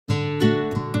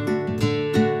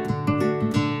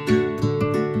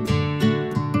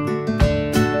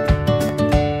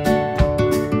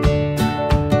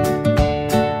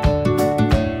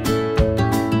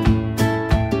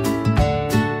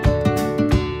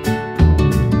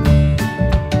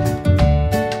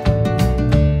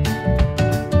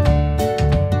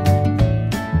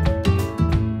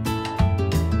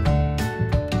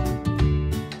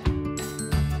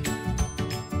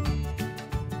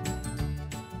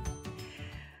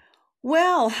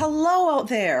Well, hello out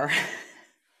there.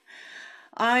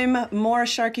 I'm Maura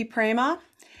Sharkey Prema,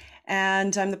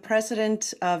 and I'm the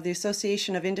president of the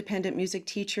Association of Independent Music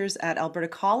Teachers at Alberta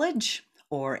College,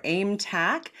 or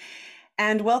AIMTAC.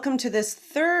 And welcome to this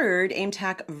third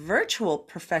AIMTAC virtual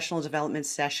professional development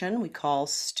session we call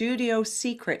Studio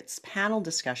Secrets Panel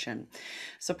Discussion.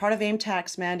 So part of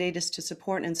AIMTAC's mandate is to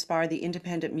support and inspire the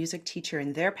independent music teacher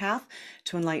in their path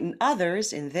to enlighten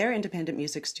others in their independent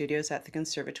music studios at the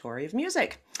Conservatory of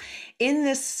Music. In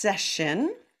this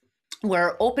session,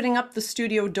 we're opening up the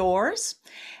studio doors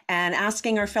and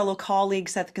asking our fellow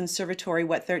colleagues at the conservatory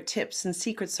what their tips and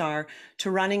secrets are to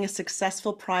running a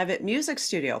successful private music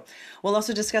studio. We'll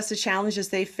also discuss the challenges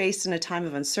they faced in a time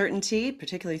of uncertainty,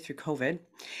 particularly through COVID,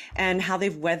 and how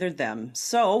they've weathered them.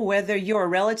 So whether you're a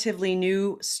relatively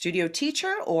new studio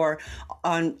teacher or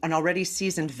an already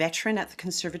seasoned veteran at the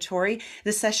conservatory,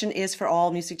 this session is for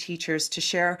all music teachers to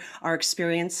share our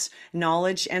experience,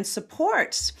 knowledge, and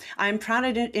support. I'm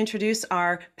proud to introduce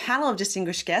our panel of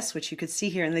distinguished guests, which you could see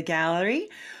here in the gallery.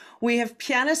 We have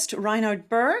pianist Reinhard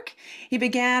Berg. He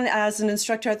began as an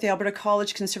instructor at the Alberta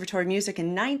College Conservatory of Music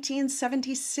in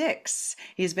 1976.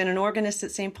 He's been an organist at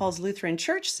St. Paul's Lutheran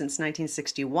Church since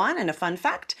 1961. And a fun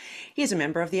fact, he's a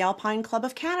member of the Alpine Club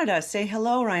of Canada. Say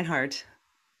hello, Reinhard.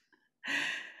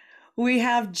 We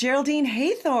have Geraldine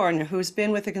Haythorne, who's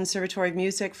been with the Conservatory of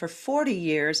Music for 40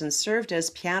 years and served as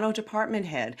piano department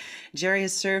head. Jerry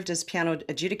has served as piano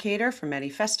adjudicator for many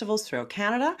festivals throughout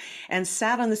Canada and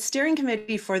sat on the steering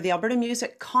committee for the Alberta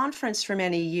Music Conference for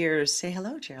many years. Say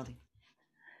hello, Geraldine.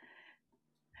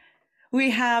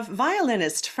 We have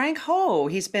violinist Frank Ho.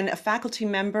 He's been a faculty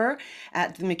member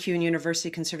at the MacEwan University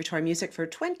Conservatory of Music for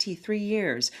 23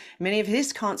 years. Many of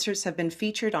his concerts have been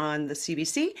featured on the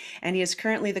CBC, and he is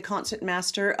currently the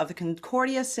concertmaster of the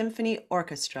Concordia Symphony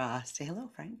Orchestra. Say hello,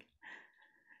 Frank.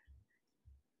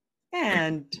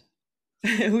 And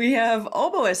we have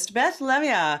oboist Beth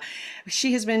Lemia.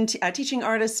 She has been a teaching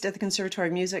artist at the Conservatory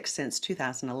of Music since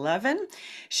 2011.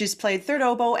 She's played third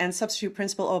oboe and substitute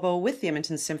principal oboe with the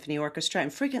Edmonton Symphony Orchestra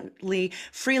and frequently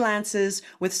freelances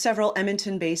with several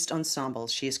Edmonton-based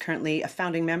ensembles. She is currently a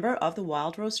founding member of the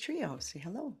Wild Rose Trio. Say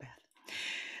hello, Beth.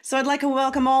 So I'd like to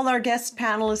welcome all our guest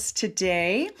panelists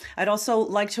today. I'd also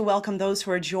like to welcome those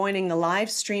who are joining the live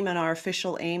stream on our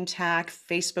official AIMTAC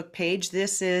Facebook page.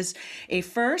 This is a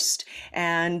first,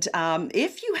 and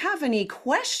if you have any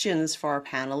questions for our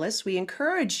panelists, we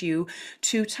encourage you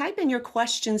to type in your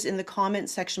questions in the comment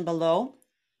section below.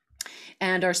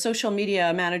 And our social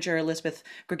media manager, Elizabeth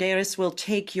Gregaris, will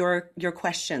take your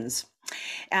questions.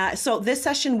 So this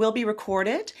session will be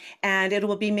recorded and it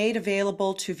will be made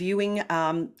available to viewing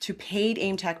to paid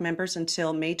AIMTAC members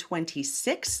until May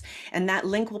 26th. And that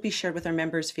link will be shared with our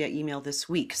members via email this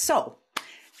week. So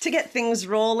to get things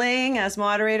rolling as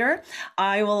moderator,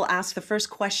 I will ask the first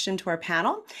question to our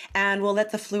panel and we'll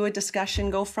let the fluid discussion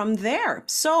go from there.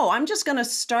 So I'm just going to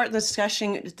start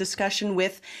the discussion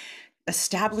with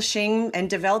establishing and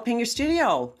developing your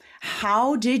studio.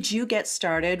 How did you get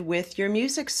started with your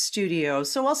music studio?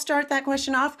 So I'll start that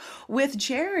question off with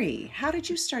Jerry. How did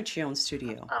you start your own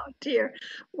studio? Oh dear.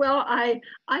 Well,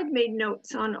 I've made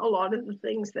notes on a lot of the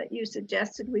things that you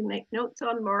suggested we make notes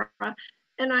on, Maura,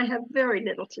 and I have very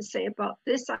little to say about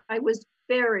this. I was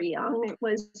very young. It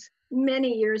was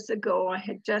many years ago. I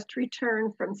had just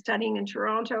returned from studying in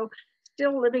Toronto,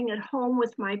 still living at home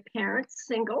with my parents,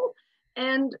 single,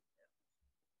 and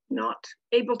not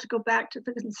able to go back to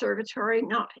the conservatory,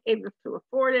 not able to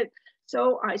afford it.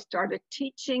 So I started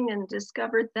teaching and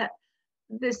discovered that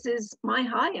this is my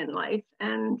high in life.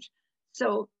 And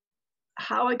so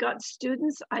how I got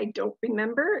students, I don't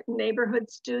remember. Neighborhood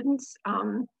students,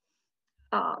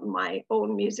 my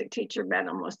old music teacher,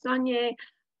 Madame Lassagne,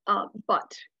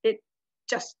 but it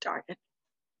just started.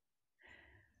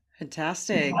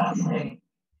 Fantastic.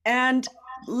 And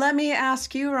let me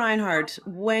ask you, Reinhard,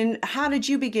 how did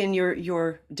you begin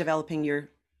your developing your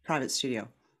private studio?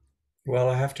 Well,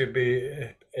 I have to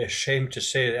be ashamed to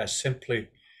say that I simply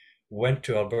went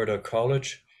to Alberta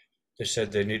College. They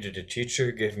said they needed a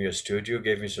teacher, gave me a studio,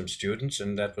 gave me some students,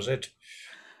 and that was it.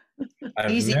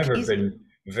 I've Easy, never easy. been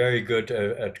very good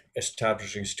at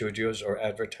establishing studios or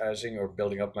advertising or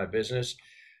building up my business.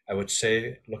 I would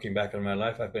say, looking back on my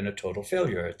life, I've been a total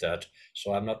failure at that.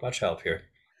 So I'm not much help here.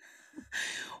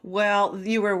 Well,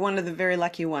 you were one of the very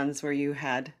lucky ones where you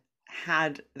had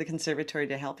the conservatory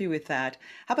to help you with that.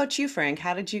 How about you, Frank?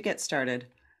 How did you get started?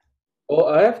 Well,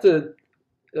 I have to.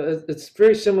 It's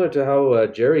very similar to how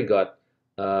Jerry got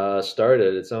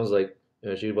started. It sounds like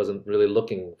she wasn't really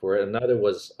looking for it, and neither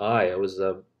was I. I was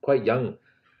quite young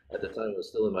at the time. I was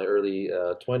still in my early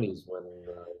 20s when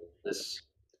this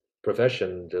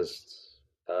profession just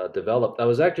developed. I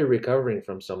was actually recovering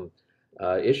from some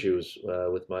issues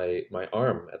with my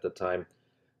arm at the time,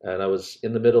 and I was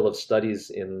in the middle of studies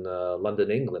in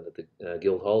London, England, at the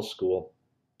Guildhall School.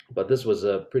 But this was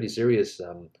a pretty serious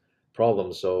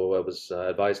problem, so I was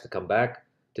advised to come back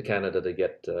to Canada to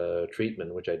get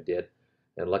treatment, which I did.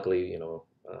 And luckily,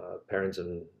 parents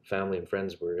and family and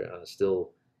friends were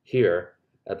still here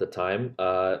at the time.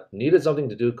 Needed something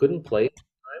to do, couldn't play.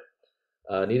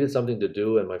 Needed something to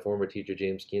do, and my former teacher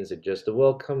James Keane suggested,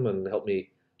 "Well, come and help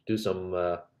me do some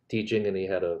teaching." And he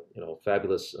had a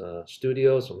fabulous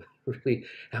studio, some really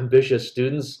ambitious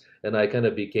students, and I kind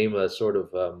of became a sort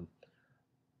of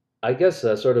I guess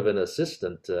sort of an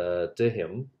assistant to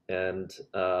him, and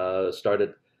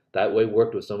started that way.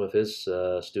 Worked with some of his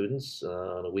students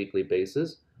on a weekly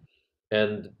basis,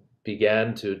 and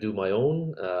began to do my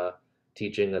own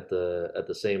teaching at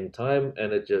the same time,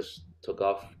 and it just took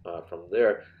off from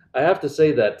there. I have to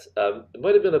say that it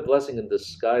might have been a blessing in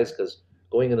disguise because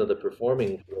going into the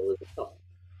performing field is a tough.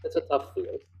 It's a tough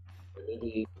field, and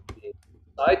maybe being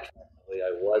sidetracked the way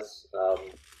I was.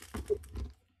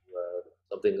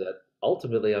 Something that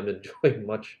ultimately I'm enjoying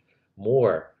much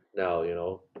more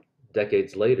now,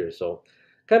 decades later. So,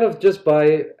 kind of just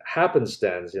by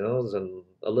happenstance, and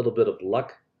a little bit of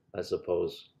luck, I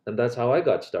suppose. And that's how I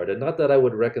got started. Not that I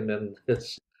would recommend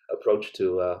this approach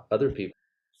to other people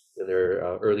in their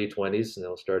early 20s,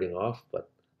 starting off, but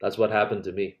that's what happened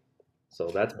to me. So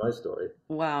that's my story.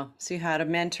 Wow. So you had a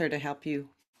mentor to help you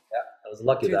I was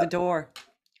lucky through the that. door.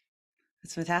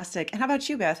 That's fantastic. And how about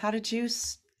you, Beth? How did you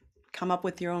come up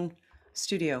with your own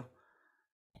studio?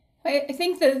 I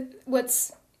think that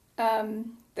what's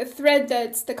the thread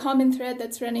that's the common thread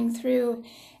that's running through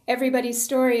everybody's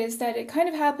story is that it kind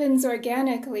of happens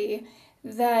organically,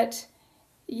 that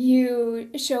you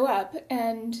show up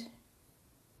and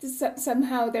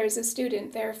somehow there's a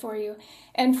student there for you.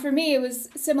 And for me, it was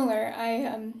similar.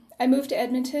 I moved to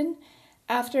Edmonton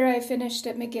after I finished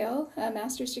at McGill, a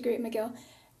master's degree at McGill,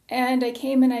 and I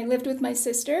came and I lived with my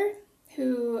sister,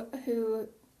 who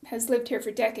has lived here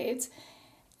for decades.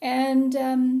 And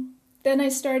then I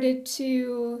started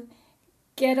to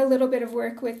get a little bit of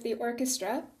work with the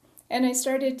orchestra, and I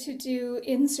started to do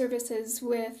in-services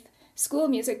with school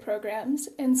music programs.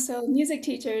 And so music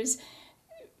teachers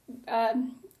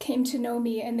came to know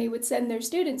me, and they would send their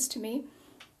students to me.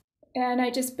 And I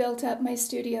just built up my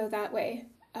studio that way,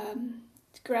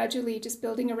 gradually just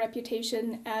building a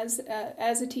reputation as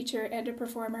a teacher and a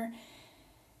performer.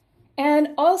 And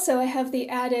also I have the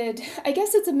added, I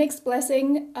guess it's a mixed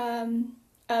blessing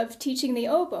of teaching the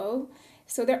oboe.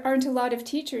 So there aren't a lot of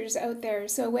teachers out there.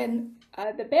 So when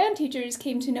the band teachers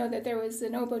came to know that there was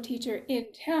an oboe teacher in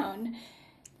town,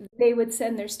 they would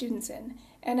send their students in.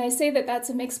 And I say that that's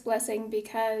a mixed blessing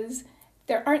because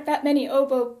there aren't that many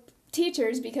oboe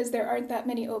teachers because there aren't that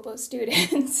many oboe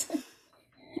students.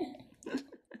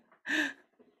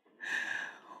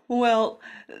 Well,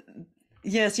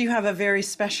 yes, you have a very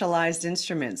specialized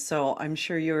instrument, so I'm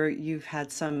sure you've had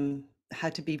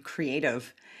to be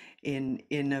creative in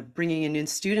bringing in new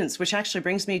students, which actually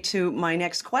brings me to my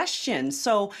next question.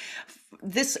 So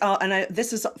this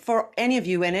is for any of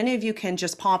you, and any of you can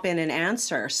just pop in and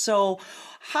answer. So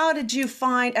how did you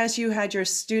find, as you had your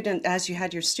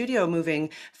studio moving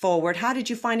forward, how did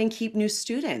you find and keep new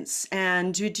students?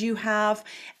 And did you have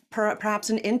perhaps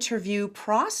an interview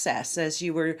process as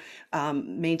you were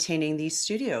maintaining these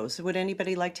studios? Would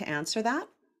anybody like to answer that?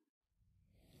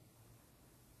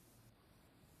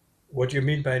 What do you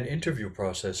mean by an interview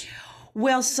process?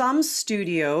 Well, some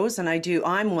studios, and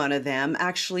I'm one of them,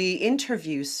 actually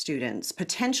interview students,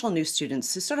 potential new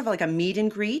students. It's sort of like a meet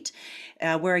and greet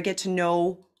where I get to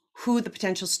know who the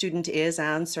potential student is,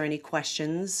 answer any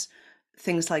questions,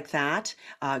 things like that.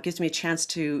 Gives me a chance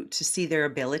to see their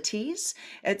abilities.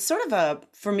 It's sort of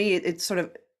for me, it's sort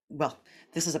of, well,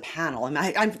 this is a panel, and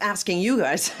I'm asking you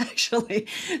guys actually.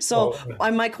 So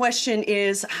my question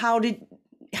is, how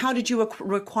did you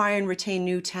acquire and retain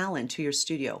new talent to your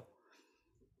studio?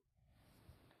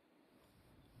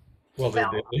 Well,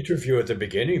 the interview at the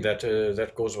beginning,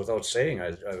 that goes without saying,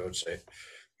 I would say.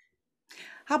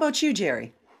 How about you,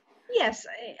 Jerry? Yes,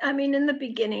 I mean, in the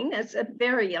beginning, as a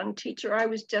very young teacher, I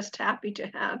was just happy to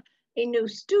have a new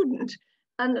student.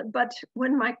 But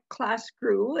when my class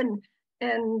grew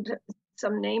and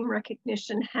some name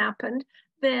recognition happened,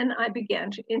 then I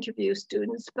began to interview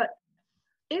students. But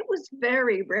it was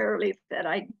very rarely that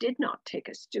I did not take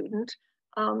a student.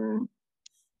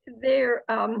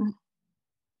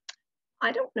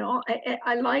 I don't know.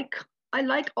 I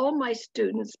like all my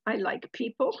students. I like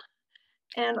people,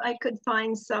 and I could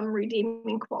find some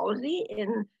redeeming quality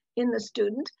in the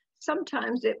student.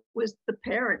 sometimes it was the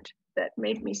parent that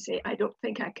made me say, I don't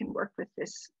think I can work with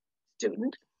this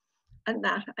student. And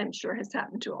that, I'm sure, has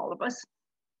happened to all of us.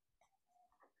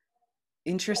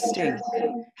 Interesting.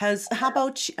 How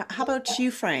about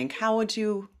you, Frank? How did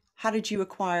you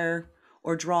acquire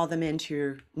or draw them into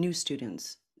your new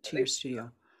students I to your think,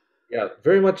 studio? yeah,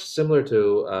 very much similar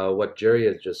to what Jerry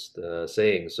is just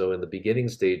saying. So in the beginning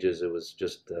stages, it was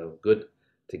just good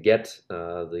to get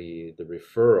the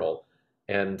referral,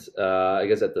 and I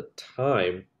guess at the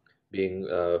time, being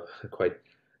quite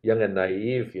young and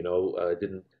naive,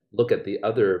 didn't look at the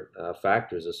other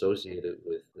factors associated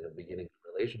with beginning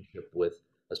a relationship with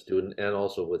a student and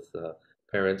also with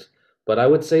parents. But I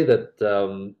would say that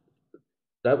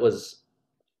that was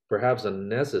perhaps a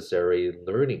necessary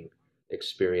learning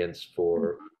experience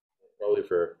for probably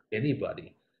for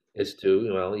anybody is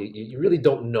to, well, you really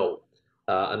don't know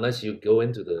unless you go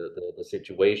into the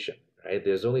situation, right?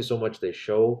 There's only so much they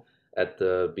show at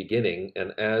the beginning,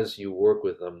 and as you work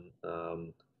with them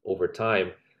over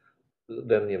time,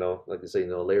 then, like I say,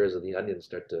 layers of the onion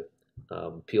start to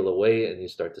peel away, and you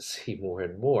start to see more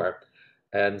and more.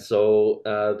 And so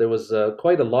there was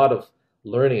quite a lot of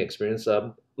learning experience.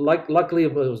 Luckily,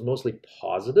 it was mostly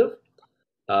positive.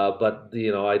 But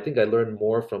I think I learned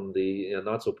more from the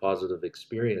not so positive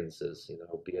experiences.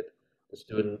 Be it the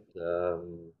student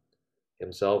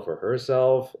himself or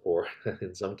herself, or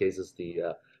in some cases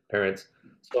the parents.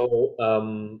 So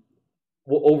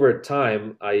over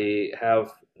time, I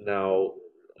have now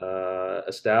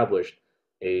established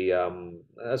a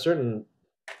certain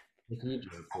procedure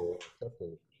for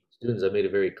accepting students. I made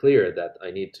it very clear that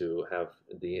I need to have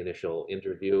the initial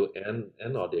interview and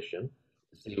audition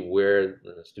to see where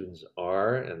the students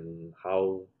are and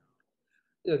how,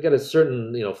 get a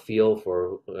certain feel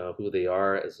for who they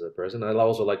are as a person. I'd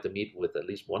also like to meet with at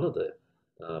least one of the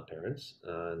parents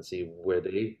and see where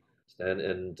they stand,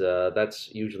 and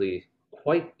that's usually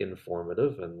quite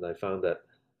informative. And I found that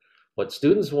what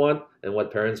students want and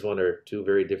what parents want are two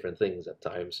very different things at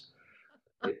times.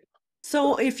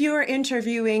 So, if you're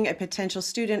interviewing a potential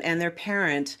student and their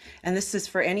parent, and this is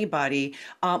for anybody,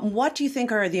 what do you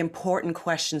think are the important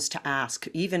questions to ask?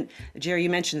 Even Jerry, you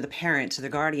mentioned the parent, the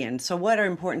guardian. So, what are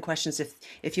important questions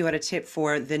if you had a tip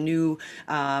for the new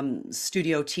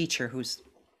studio teacher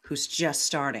who's just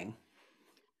starting?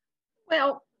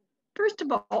 Well, first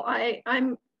of all, I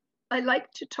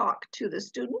like to talk to the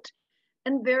student,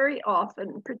 and very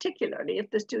often, particularly if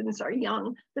the students are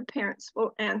young, the parents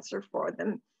will answer for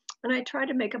them. And I try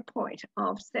to make a point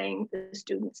of saying the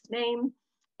student's name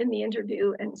in the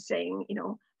interview and saying,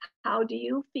 how do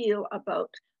you feel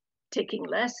about taking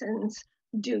lessons?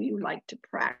 Do you like to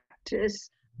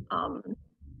practice? Um,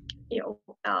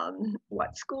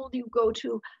 what school do you go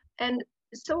to? And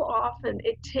so often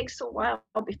it takes a while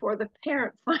before the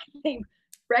parent finally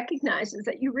recognizes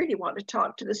that you really want to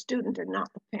talk to the student and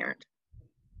not the parent.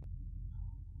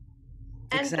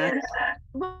 And Exactly. then,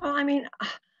 well,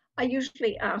 I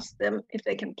usually ask them if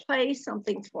they can play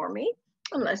something for me,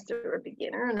 unless they're a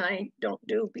beginner, and I don't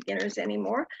do beginners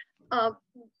anymore.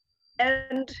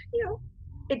 And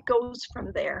it goes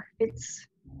from there. It's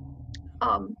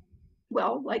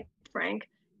well, like Frank,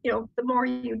 the more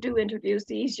you do interviews,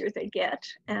 the easier they get.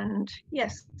 And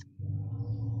yes.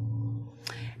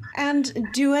 And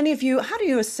how do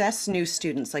you assess new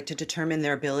students, like to determine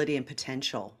their ability and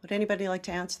potential? Would anybody like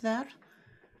to answer that?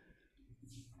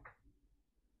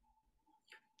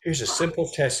 Here's a simple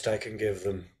test I can give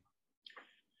them.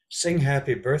 Sing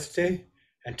happy birthday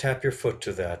and tap your foot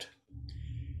to that.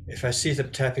 If I see them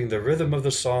tapping the rhythm of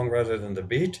the song rather than the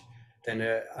beat,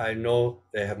 then I know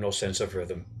they have no sense of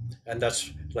rhythm. And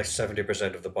that's like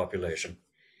 70% of the population.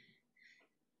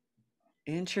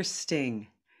 Interesting.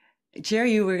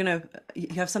 Jerry, you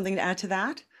have something to add to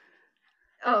that?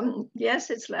 Yes,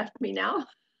 it's left me now.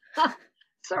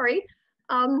 Sorry.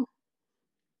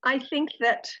 I think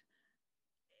that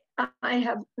I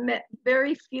have met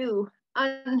very few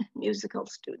unmusical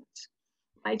students.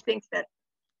 I think that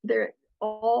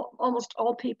almost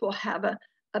all people have a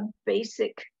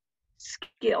basic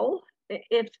skill.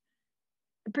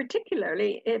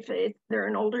 Particularly if they're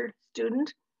an older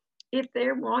student, if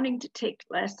they're wanting to take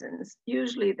lessons,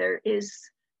 usually there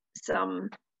is some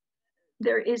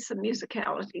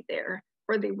musicality there,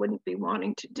 or they wouldn't be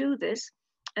wanting to do this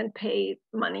and pay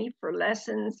money for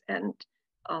lessons and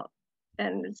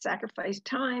sacrifice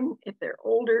time if they're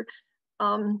older.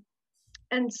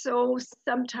 And so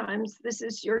sometimes this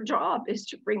is your job, is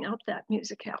to bring out that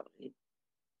musicality.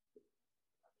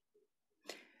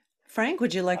 Frank,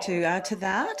 would you like to add to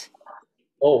that?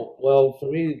 Oh, well, for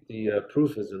me, the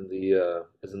proof is in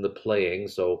the playing.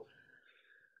 So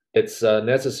it's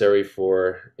necessary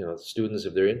for students,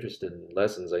 if they're interested in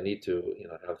lessons. I need to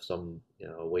have some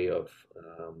way of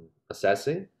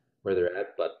assessing where they're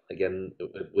at. But again,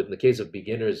 with the case of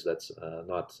beginners, that's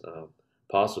not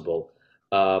possible.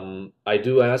 I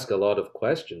do ask a lot of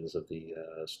questions of the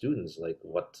students, like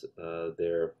what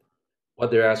their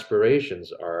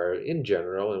aspirations are in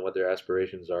general, and what their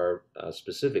aspirations are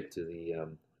specific to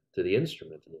the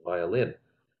instrument, to the violin.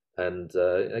 And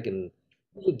I can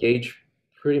really gauge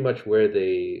pretty much where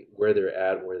they're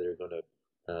at, where they're going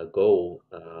to go,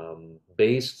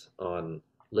 based on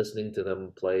listening to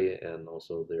them play and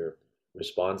also their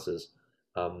responses.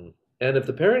 And if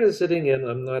the parent is sitting in,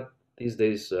 I'm not these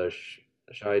days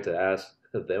shy to ask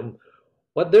them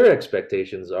what their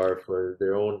expectations are for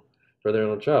their own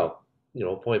child,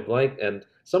 point blank. And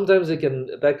sometimes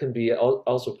that can be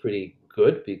also pretty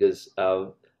good, because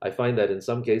I find that in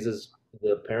some cases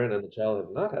the parent and the child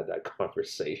have not had that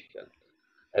conversation,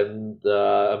 and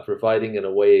I'm providing in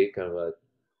a way kind of a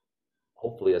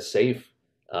hopefully a safe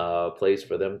place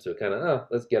for them to kind of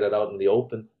let's get it out in the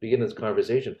open, begin this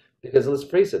conversation. Because let's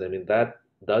face it, I mean that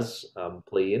does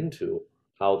play into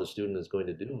how the student is going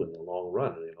to do in the long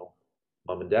run.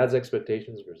 Mom and dad's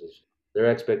expectations versus their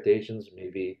expectations,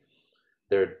 maybe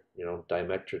they're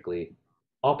diametrically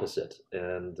opposite,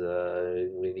 and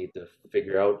we need to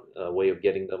figure out a way of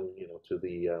getting them to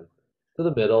the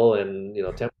middle, and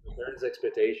temper the parents'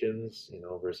 expectations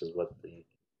versus what the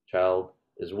child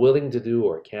is willing to do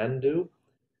or can do,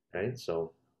 right?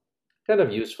 So kind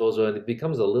of useful. So it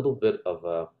becomes a little bit of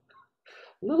a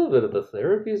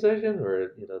therapy session,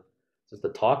 or just a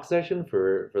talk session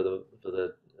for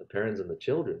the parents and the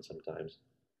children sometimes.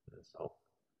 So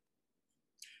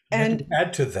And And to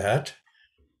add to that,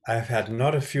 I've had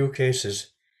not a few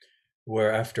cases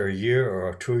where after a year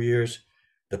or 2 years,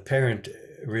 the parent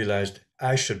realized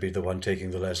I should be the one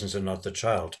taking the lessons and not the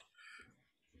child.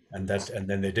 And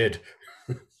then they did.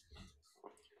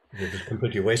 It was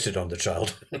completely wasted on the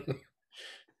child.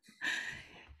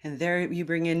 and there you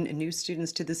bring in new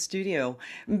students to the studio.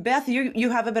 Beth, you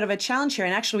have a bit of a challenge here,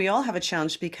 and actually we all have a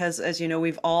challenge because, as you know,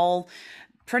 we've all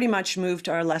pretty much moved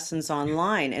our lessons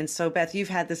online. And so, Beth, you've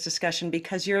had this discussion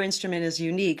because your instrument is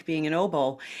unique, being an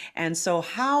oboe. And so,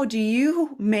 how do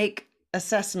you make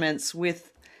assessments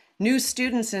with new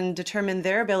students and determine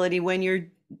their ability when you're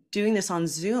doing this on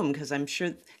Zoom? Because I'm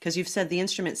sure, because you've said the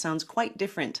instrument sounds quite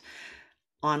different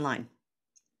online.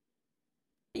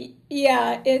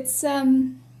 Yeah, it's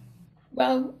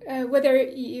well, what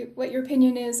your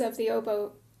opinion is of the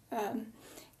oboe um,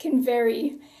 can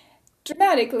vary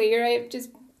dramatically, right? Just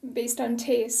based on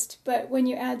taste. But when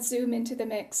you add Zoom into the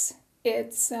mix,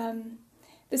 it's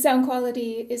the sound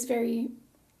quality is very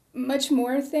much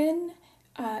more thin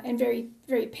and very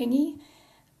very pingy.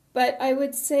 But I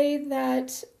would say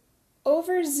that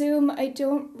over Zoom, I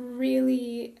don't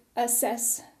really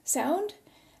assess sound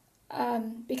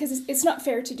because it's not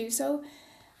fair to do so.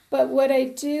 But what I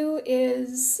do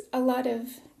is a lot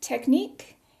of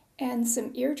technique and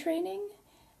some ear training,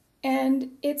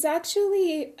 and it's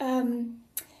actually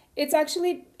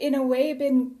in a way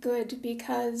been good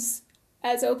because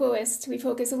as oboists we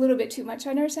focus a little bit too much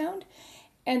on our sound,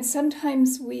 and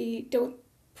sometimes we don't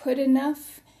put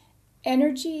enough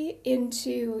energy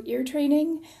into ear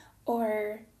training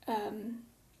or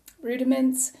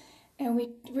rudiments, and we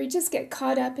just get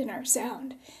caught up in our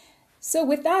sound. So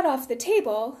with that off the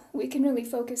table, we can really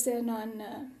focus in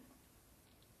on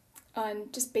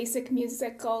just basic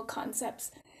musical concepts.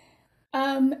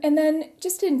 And then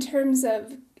just in terms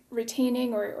of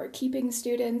retaining or keeping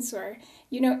students, or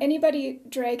anybody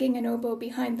dragging an oboe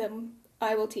behind them,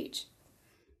 I will teach.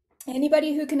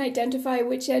 Anybody who can identify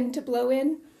which end to blow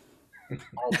in,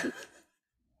 I'll teach.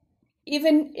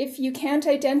 Even if you can't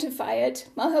identify it,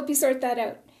 I'll help you sort that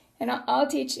out, and I'll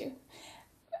teach you.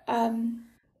 Um,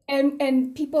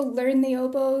 and people learn the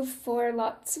oboe for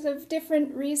lots of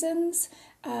different reasons.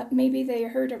 Maybe they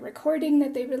heard a recording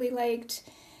that they really liked.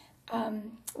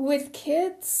 With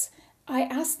kids, I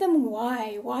ask them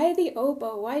why. Why the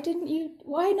oboe? Why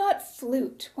not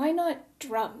flute? Why not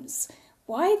drums?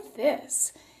 Why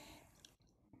this?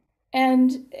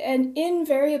 And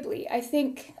invariably, I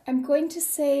think I'm going to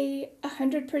say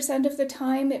 100% of the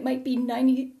time, it might be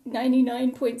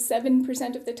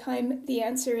 99.7% of the time, the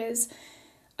answer is,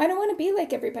 I don't want to be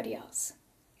like everybody else.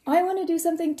 I want to do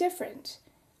something different.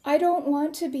 I don't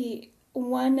want to be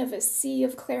one of a sea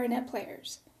of clarinet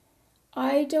players.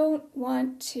 I don't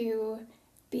want to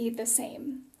be the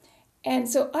same. And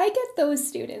so I get those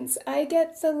students. I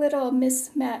get the little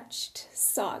mismatched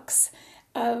socks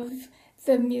of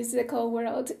the musical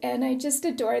world, and I just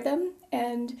adore them,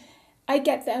 and I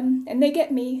get them and they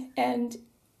get me, and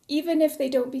even if they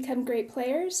don't become great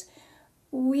players,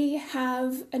 we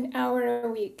have an hour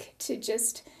a week to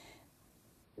just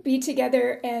be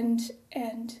together and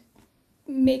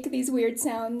make these weird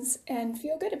sounds and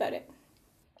feel good about it.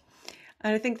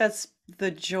 And I think that's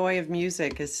the joy of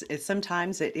music is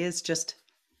sometimes it is just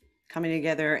coming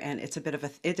together, and it's a bit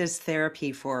of it is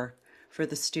therapy for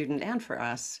the student and for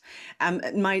us.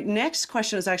 My next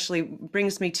question is actually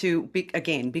brings me to,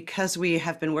 again, because we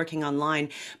have been working online,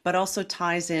 but also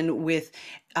ties in with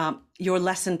your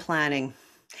lesson planning.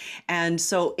 And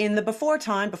so in the before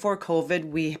time, before COVID,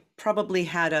 we probably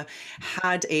had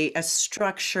a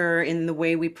structure in the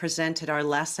way we presented our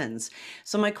lessons.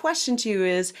 So my question to you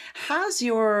is, has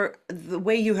the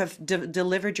way you have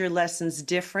delivered your lessons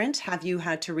different? Have you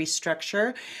had to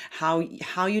restructure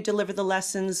how you deliver the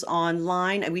lessons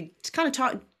online? And we kind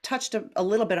of touched a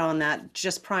little bit on that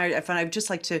just prior. I'd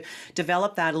just like to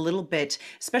develop that a little bit,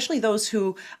 especially those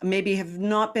who maybe have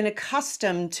not been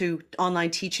accustomed to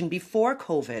online teaching before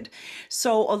COVID.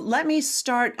 So let me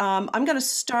start. I'm going to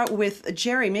start with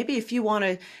Jerry. Maybe if you want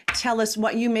to tell us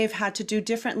what you may have had to do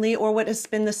differently or what has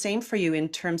been the same for you in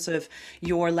terms of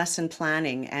your lesson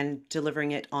planning and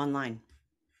delivering it online.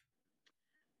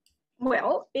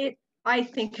 Well, I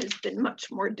think has been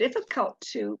much more difficult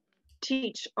to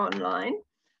teach online.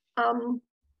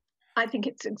 I think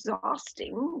it's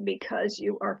exhausting because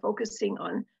you are focusing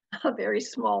on a very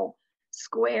small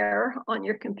square on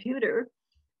your computer,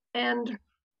 and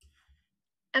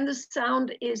the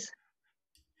sound is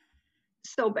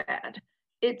so bad.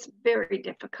 It's very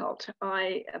difficult.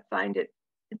 I find it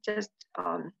just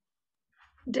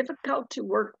difficult to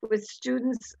work with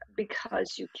students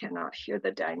because you cannot hear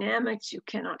the dynamics, you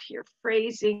cannot hear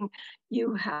phrasing,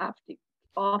 you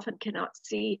often cannot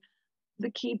see the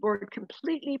keyboard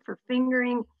completely for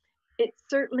fingering. It's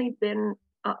certainly been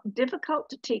difficult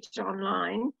to teach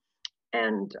online,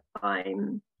 and I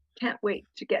can't wait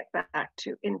to get back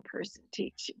to in-person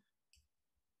teaching.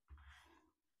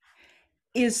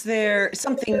 Is there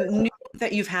something new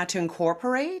that you've had to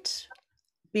incorporate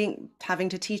having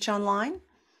to teach online?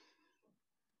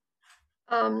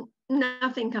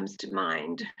 Nothing comes to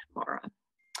mind, Maura.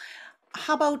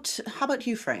 How about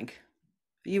you, Frank?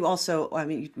 You also, I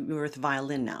mean, you're with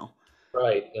violin now.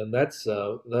 Right, and that's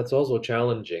also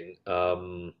challenging.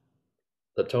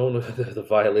 The tone of the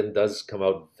violin does come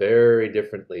out very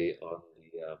differently on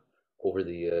the over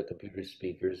the computer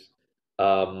speakers.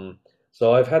 Um,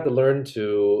 so I've had to learn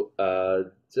to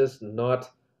just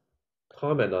not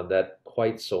comment on that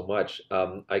quite so much.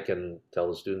 I can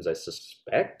tell the students I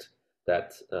suspect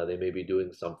that they may be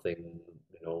doing something,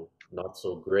 not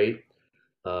so great,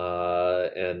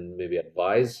 and maybe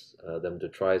advise them to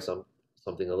try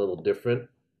something a little different.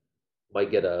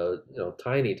 Might get a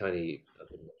tiny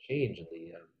change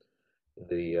in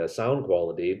the sound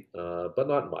quality, but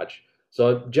not much.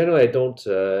 So generally, I don't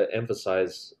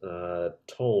emphasize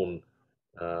tone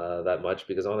that much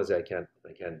because honestly, I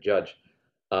can't judge.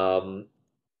 Um,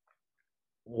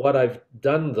 what I've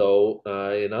done though,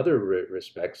 in other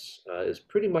respects, is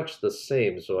pretty much the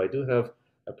same. So I do have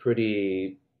a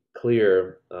pretty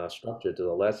clear structure to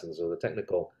the lesson. So the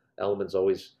technical elements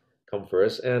always come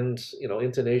first, and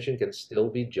intonation can still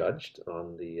be judged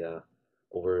on the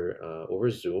over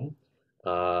Zoom.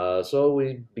 So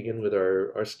we begin with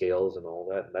our scales and all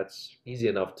that, and that's easy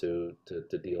enough to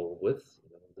deal with.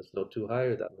 This note too high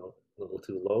or that note a little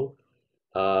too low.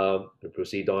 We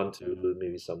proceed on to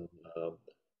maybe some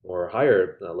more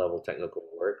higher level technical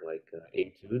work like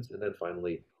etudes, and then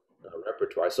finally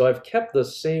repertoire. So I've kept the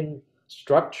same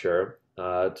structure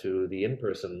to the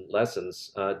in-person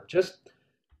lessons. Just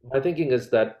my thinking is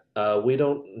that we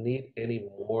don't need any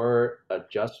more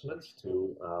adjustments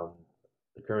to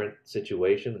the current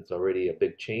situation. It's already a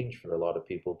big change for a lot of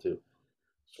people to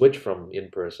switch from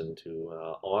in-person to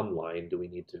online. Do we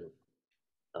need to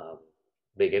um,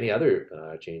 make any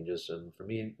other changes? And for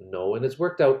me, no. And it's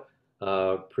worked out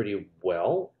pretty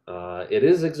well. It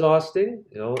is exhausting.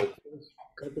 The first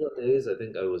couple of days, I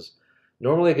think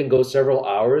normally I can go several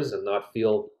hours and not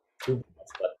feel too bad.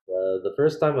 But the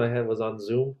first time I had was on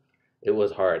Zoom, it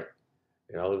was hard.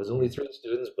 It was only 3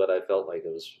 students, but I felt like I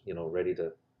was, ready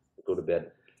to go to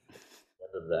bed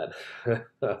of that.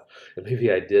 And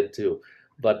maybe I did too.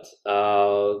 But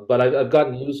I've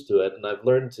gotten used to it, and I've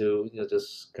learned to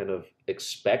just kind of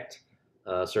expect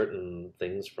certain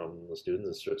things from the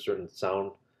students, a certain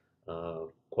sound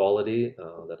quality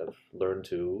that I've learned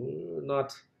to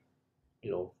not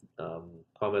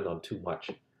comment on too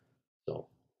much. So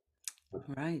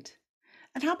Right.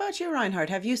 And how about you, Reinhardt?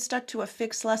 Have you stuck to a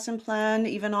fixed lesson plan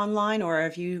even online, or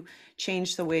have you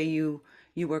changed the way you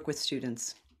work with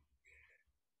students?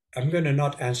 I'm going to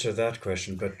not answer that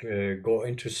question, but go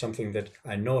into something that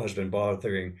I know has been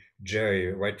bothering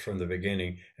Jerry right from the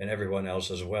beginning and everyone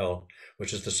else as well,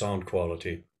 which is the sound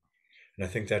quality. And I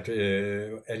think that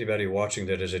anybody watching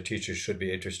that as a teacher should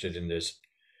be interested in this.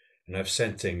 And I've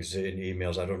sent things in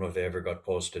emails. I don't know if they ever got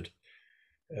posted.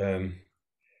 Um,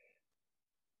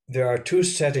 there are two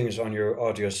settings on your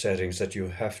audio settings that you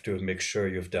have to make sure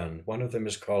you've done. One of them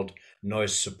is called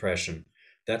noise suppression.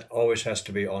 That always has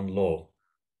to be on low.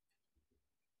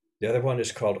 The other one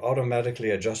is called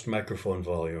automatically adjust microphone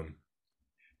volume.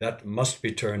 That must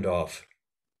be turned off.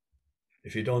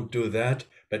 If you don't do that,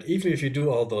 but even if you do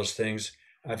all those things,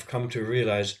 I've come to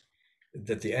realize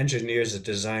that the engineers that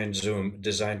designed Zoom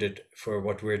designed it for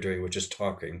what we're doing, which is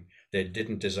talking. They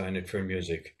didn't design it for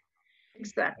music.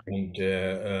 Exactly.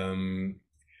 And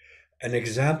an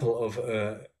example of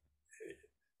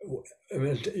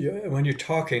when you're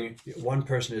talking, one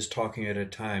person is talking at a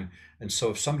time. And so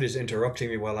if somebody's interrupting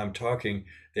me while I'm talking,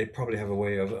 they probably have a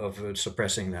way of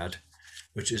suppressing that,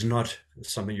 which is not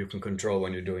something you can control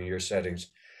when you're doing your settings.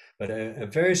 But a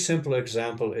very simple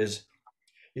example is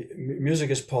music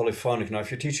is polyphonic. Now, if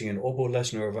you're teaching an oboe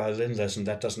lesson or a violin lesson,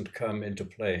 that doesn't come into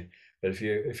play. But if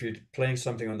you're playing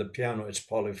something on the piano, it's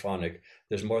polyphonic.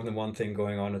 There's more than one thing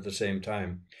going on at the same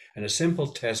time. And a simple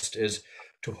test is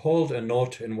to hold a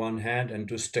note in one hand and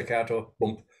do staccato,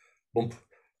 bump, bump,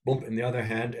 bump in the other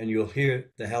hand, and you'll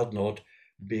hear the held note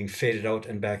being faded out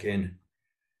and back in,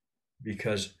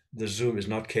 because the Zoom is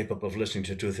not capable of listening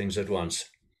to two things at once.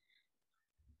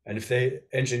 And if the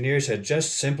engineers had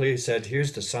just simply said,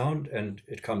 here's the sound and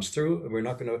it comes through, and we're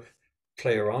not going to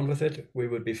play around with it, we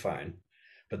would be fine.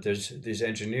 But there's these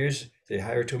engineers, they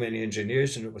hire too many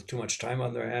engineers and with too much time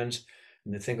on their hands,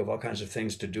 and they think of all kinds of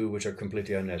things to do which are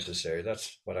completely unnecessary.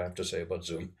 That's what I have to say about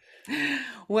Zoom.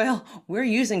 Well, we're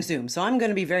using Zoom, so I'm going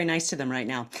to be very nice to them right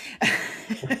now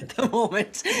at the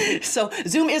moment. So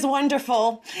Zoom is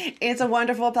wonderful. It's a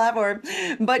wonderful platform.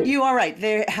 But you are right.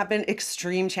 There have been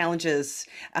extreme challenges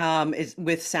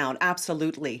with sound.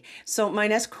 Absolutely. So my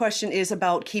next question is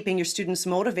about keeping your students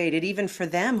motivated, even for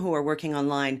them who are working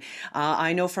online.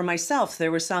 I know for myself,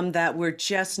 there were some that were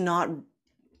just not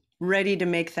ready to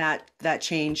make that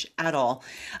change at all.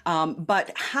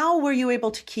 But how were you able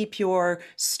to keep your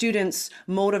students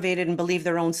motivated and believe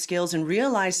their own skills and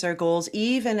realize their goals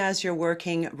even as you're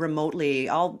working remotely?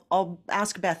 I'll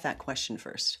ask Beth that question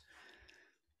first.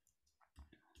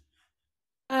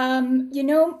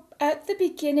 At the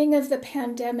beginning of the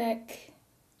pandemic,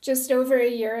 just over a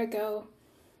year ago,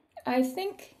 I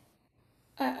think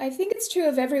I think it's true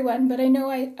of everyone, but I know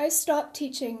I stopped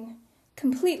teaching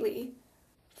completely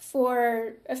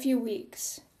for a few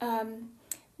weeks.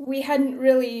 We couldn't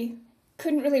really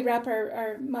wrap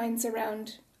our minds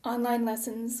around online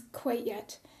lessons quite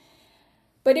yet.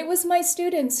 But it was my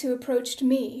students who approached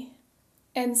me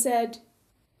and said,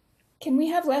 can we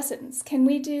have lessons? Can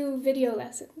we do video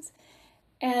lessons?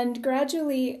 And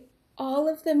gradually, all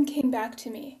of them came back to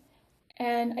me.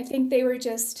 And I think they were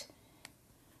just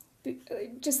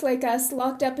like us,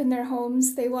 locked up in their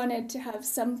homes. They wanted to have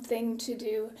something to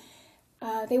do.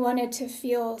 They wanted to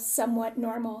feel somewhat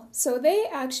normal. So they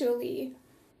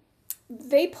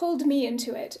pulled me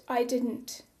into it. I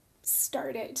didn't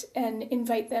start it and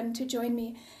invite them to join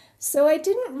me. So I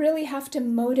didn't really have to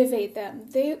motivate them.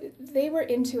 They were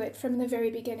into it from the very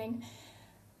beginning.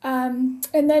 And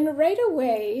then right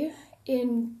away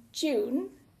in June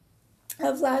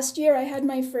of last year, I had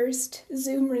my first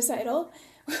Zoom recital,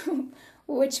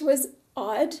 which was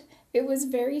odd. It was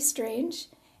very strange.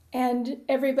 And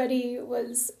everybody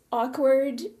was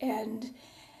awkward,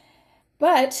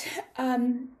 but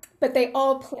they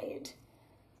all played,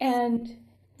 and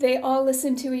they all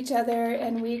listened to each other,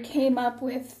 and we came up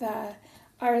with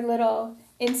our little,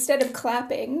 instead of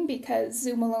clapping, because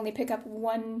Zoom will only pick up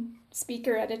one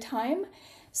speaker at a time,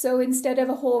 so instead of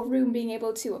a whole room being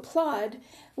able to applaud,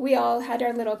 we all had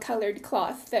our little colored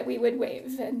cloth that we would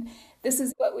wave, and this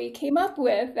is what we came up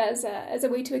with as a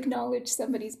way to acknowledge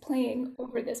somebody's playing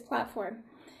over this platform.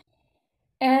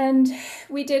 And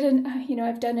we did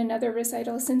I've done another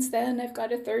recital since then. I've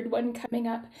got a third one coming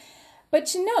up.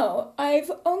 But I've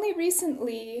only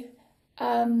recently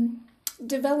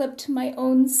developed my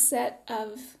own set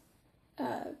of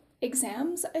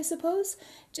exams, I suppose.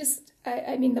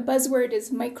 I mean, the buzzword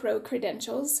is micro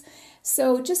credentials.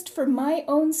 So just for my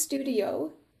own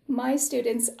studio, my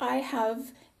students, I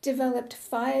have developed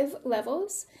 5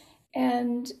 levels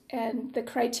and the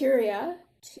criteria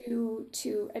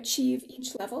to achieve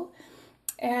each level.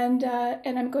 And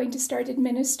I'm going to start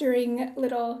administering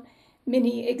little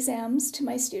mini exams to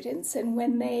my students. And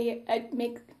when they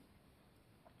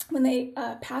when they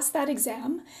pass that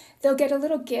exam, they'll get a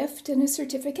little gift and a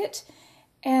certificate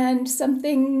and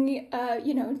something,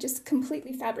 just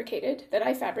completely fabricated, that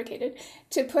I fabricated,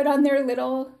 to put on their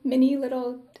little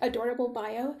adorable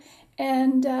bio.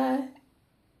 And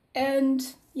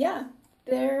yeah,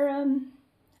 they're,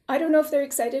 I don't know if they're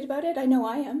excited about it. I know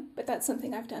I am, but that's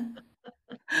something I've done.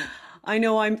 I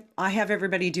know I have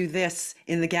everybody do this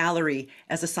in the gallery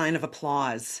as a sign of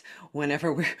applause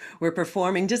whenever we're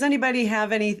performing. Does anybody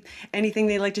have anything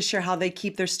they'd like to share how they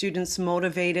keep their students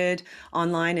motivated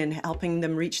online and helping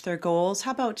them reach their goals? How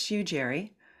about you,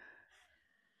 Jerry?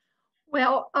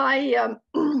 Well,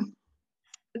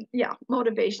 yeah,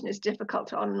 motivation is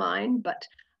difficult online, but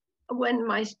when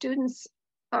my students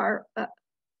are,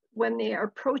 when they are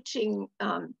approaching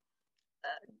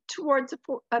towards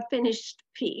a finished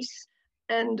piece,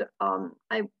 and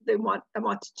I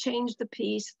want to change the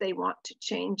piece, they want to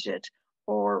change it,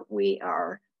 or we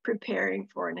are preparing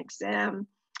for an exam,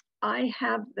 I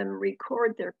have them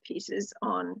record their pieces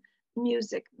on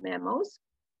music memos,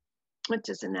 which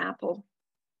is an Apple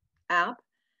app,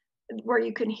 where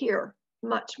you can hear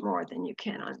much more than you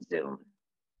can on Zoom.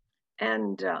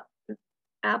 And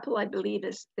Apple, I believe,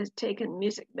 has taken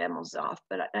music memos off,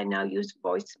 but I now use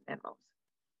voice memos,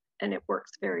 and it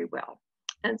works very well.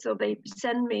 And so they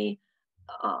send me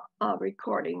a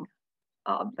recording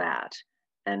of that,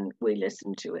 and we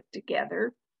listen to it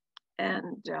together,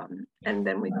 and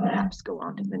then we perhaps go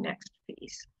on to the next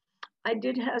piece. I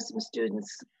did have some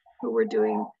students who were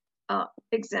doing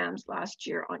exams last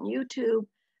year on YouTube,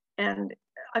 and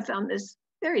I found this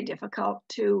very difficult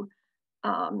to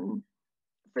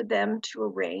for them to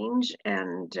arrange.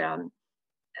 And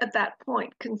at that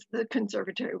point, the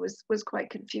conservatory was quite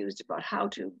confused about how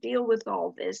to deal with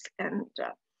all this. And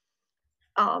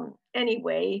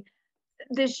anyway,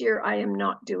 this year I am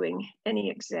not doing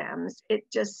any exams. It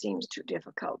just seems too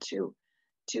difficult to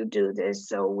do this.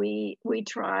 So we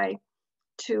try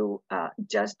to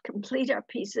just complete our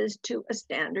pieces to a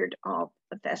standard of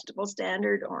a festival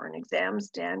standard or an exam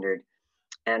standard,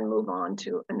 and move on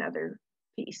to another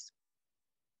piece.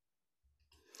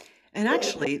 And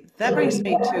actually, that brings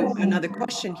me to another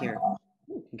question here.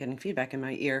 I'm getting feedback in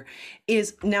my ear.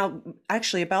 Is now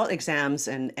actually about exams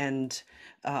and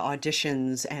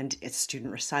auditions and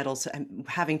student recitals and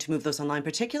having to move those online,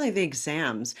 particularly the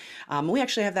exams. We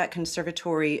actually have that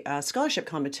conservatory scholarship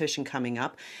competition coming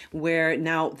up, where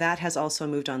now that has also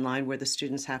moved online, where the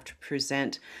students have to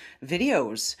present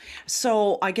videos.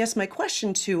 So I guess my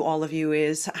question to all of you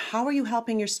is, how are you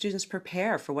helping your students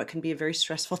prepare for what can be a very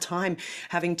stressful time,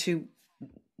 having to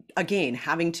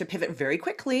pivot very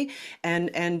quickly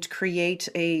and create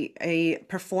a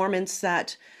performance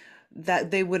that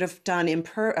they would have done in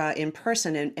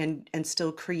person, and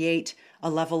still create a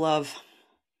level of,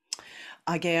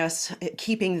 I guess,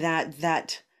 keeping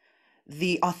that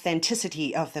the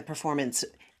authenticity of the performance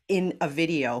in a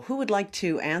video? Who would like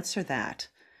to answer that?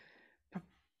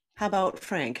 How about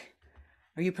Frank?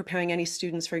 Are you preparing any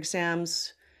students for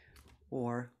exams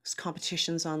or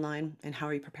competitions online, and how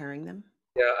are you preparing them?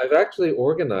 Yeah, I've actually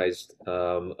organized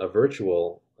a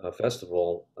virtual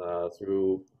festival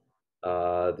through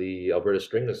the Alberta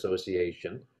String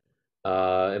Association,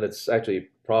 and it's actually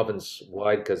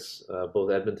province-wide because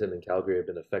both Edmonton and Calgary have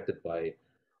been affected by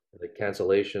the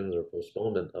cancellations or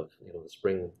postponement of the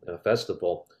spring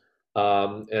festival.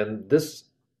 And this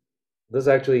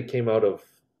actually came out of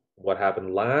what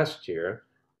happened last year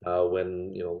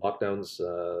when the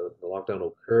lockdown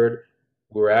occurred.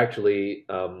 We were actually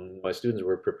my students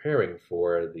were preparing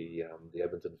for the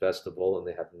Edmonton Festival, and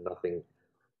they had nothing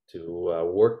to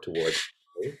work towards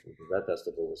because that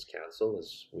festival was canceled,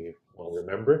 as we well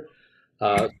remember.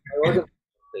 I organized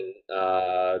something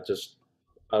just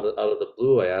out of the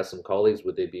blue. I asked some colleagues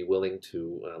would they be willing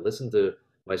to listen to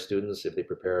my students if they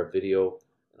prepare a video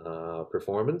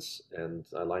performance, and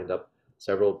I lined up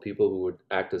several people who would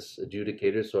act as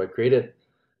adjudicators. So I created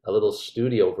a little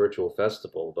studio virtual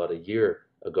festival about a year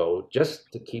ago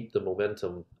just to keep the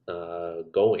momentum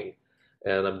going.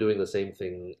 And I'm doing the same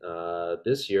thing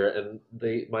this year. And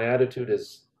my attitude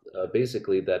is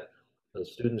basically that the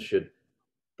students should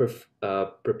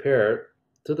prepare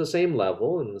to the same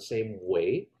level in the same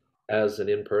way as an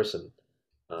in-person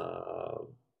uh,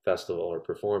 festival or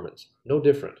performance. No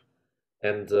different.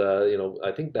 And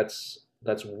I think that's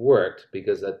worked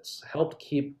because that's helped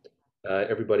keep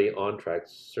everybody on track.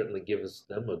 Certainly gives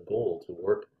them a goal to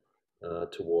work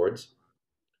towards,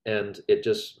 and it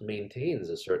just maintains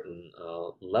a certain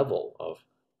level of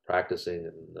practicing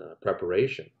and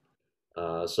preparation.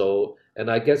 And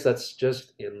I guess that's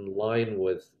just in line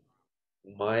with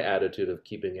my attitude of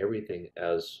keeping everything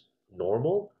as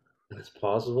normal as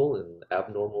possible in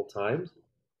abnormal times,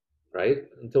 right?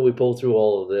 Until we pull through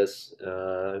all of this,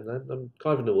 and I'm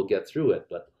confident we'll get through it.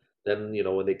 But then,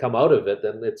 when they come out of it,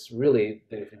 then it's really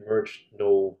they've emerged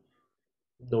no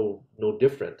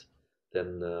different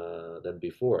than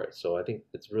before. So I think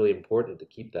it's really important to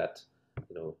keep that,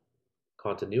 you know,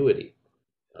 continuity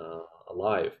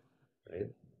alive, right?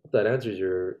 That answers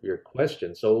your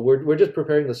question. So we're just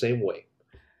preparing the same way,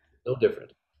 no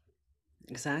different.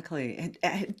 Exactly.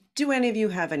 And, do any of you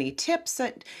have any tips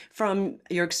from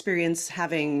your experience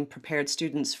having prepared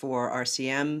students for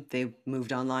RCM? They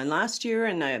moved online last year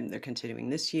and they're continuing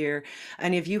this year.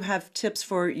 Any of you have tips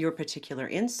for your particular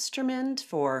instrument,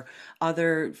 for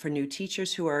new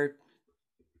teachers who are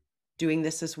doing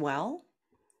this as well?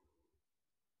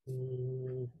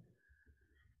 Mm,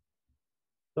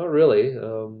 not really.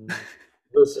 No,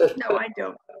 I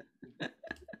don't.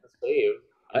 Same.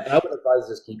 I would advise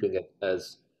just keeping it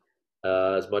as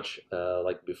much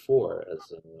like before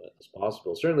as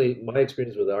possible. Certainly, my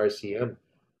experience with RCM,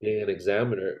 being an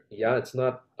examiner, yeah, it's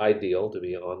not ideal to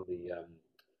be on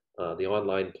the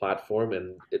online platform,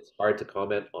 and it's hard to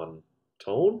comment on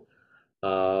tone.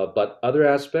 But other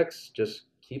aspects, just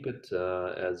keep it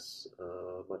as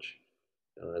much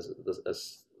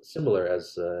as similar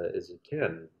as you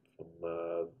can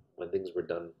from when things were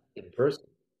done in person.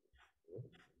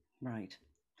 Right.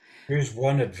 Here's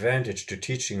one advantage to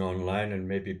teaching online and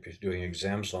maybe doing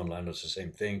exams online. It's the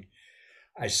same thing.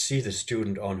 I see the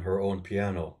student on her own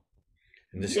piano.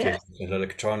 In this case, Yes. it's an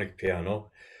electronic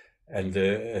piano. And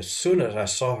as soon as I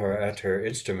saw her at her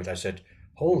instrument, I said,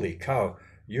 "Holy cow,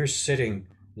 you're sitting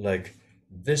like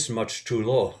this much too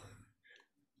low."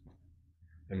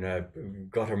 And I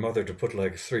got her mother to put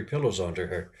like 3 pillows under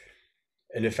her.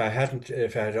 And if I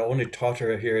had only taught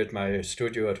her here at my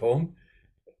studio at home,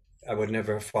 I would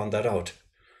never have found that out.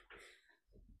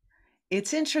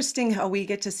 It's interesting how we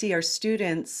get to see our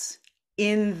students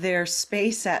in their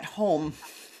space at home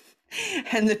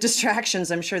and the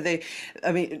distractions.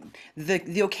 I mean,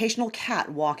 the occasional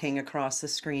cat walking across the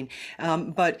screen.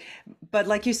 But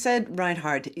like you said,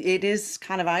 Reinhard, it is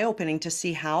kind of eye-opening to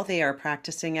see how they are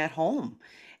practicing at home.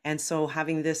 And so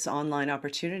having this online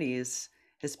opportunity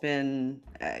has been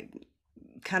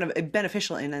kind of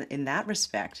beneficial in that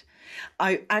respect.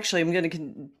 I'm going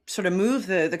to sort of move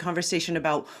the conversation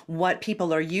about what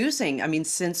people are using. I mean,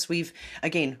 since we're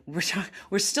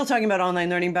still talking about online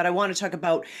learning, but I want to talk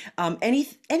about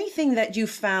anything that you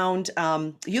found.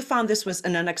 You found this was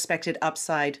an unexpected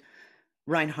upside,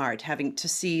 Reinhardt, having to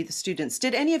see the students.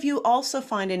 Did any of you also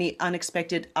find any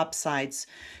unexpected upsides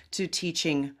to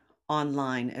teaching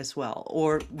online as well?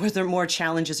 Or were there more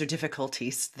challenges or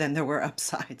difficulties than there were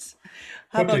upsides?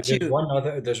 How Quickly,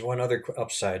 about you? there's one other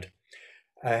upside.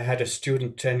 I had a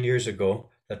student 10 years ago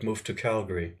that moved to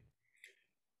Calgary.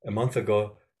 A month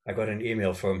ago, I got an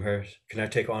email from her. Can I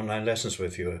take online lessons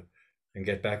with you and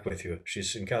get back with you?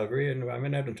 She's in Calgary and I'm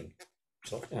in Edmonton.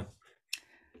 So, yeah.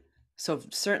 So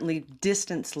certainly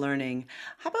distance learning.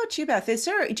 How about you, Beth?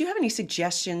 Do you have any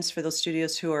suggestions for those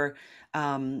studios who are,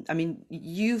 I mean,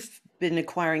 you've been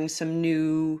acquiring some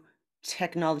new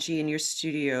technology in your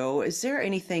studio. Is there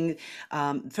anything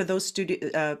for those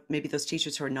maybe those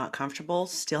teachers who are not comfortable,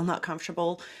 still not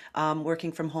comfortable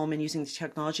working from home and using the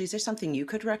technology? Is there something you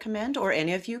could recommend or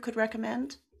any of you could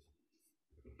recommend?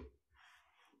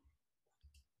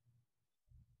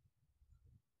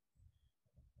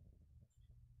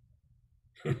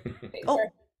 Sorry, Oh,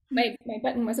 my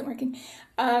button wasn't working.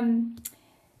 Um,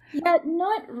 yeah,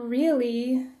 not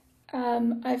really.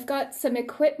 I've got some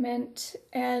equipment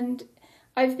and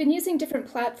I've been using different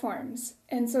platforms,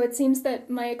 and so it seems that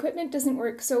my equipment doesn't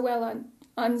work so well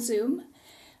on Zoom.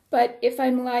 But if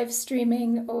I'm live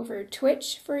streaming over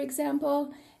Twitch, for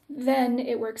example, then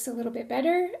it works a little bit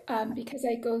better because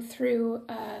I go through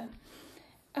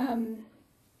um,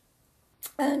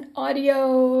 an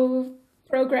audio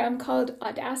program called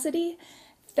Audacity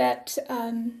that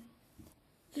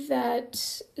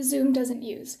that Zoom doesn't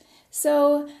use.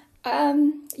 So,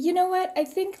 you know what? I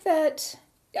think that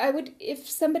I would, if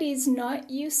somebody's not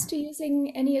used to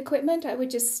using any equipment, I would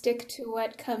just stick to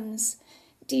what comes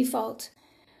default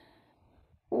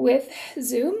with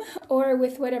Zoom or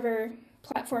with whatever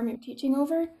platform you're teaching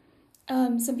over.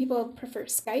 Some people prefer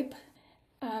Skype.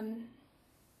 Um,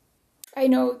 I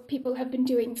know people have been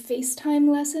doing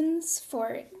FaceTime lessons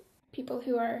for people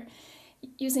who are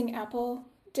using Apple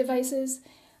devices.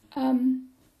 Um,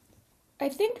 I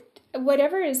think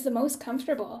whatever is the most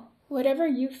comfortable, whatever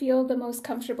you feel the most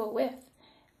comfortable with.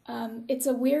 It's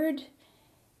a weird,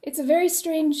 it's a very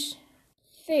strange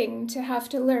thing to have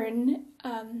to learn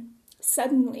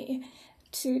suddenly.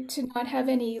 to not have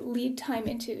any lead time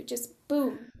into just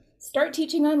boom, start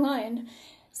teaching online.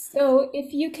 So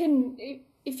if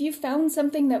you found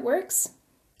something that works,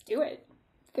 do it.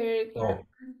 There are Oh,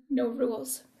 no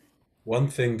rules. one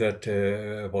thing that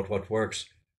about what works,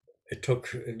 it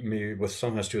took me with some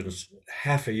of my students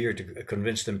half a year to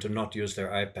convince them to not use their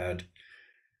iPad.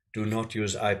 Do not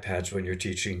use iPads when you're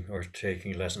teaching or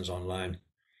taking lessons online.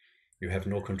 You have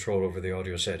no control over the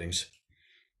audio settings.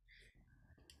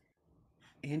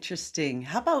 Interesting.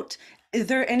 How about, is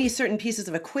there any certain pieces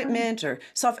of equipment or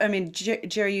soft? I mean,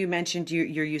 Jerry, you mentioned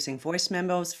you're using voice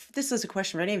memos. This is a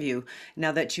question for any of you.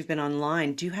 Now that you've been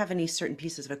online, do you have any certain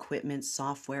pieces of equipment,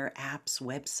 software, apps,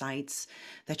 websites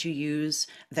that you use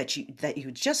that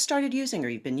you just started using or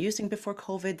you've been using before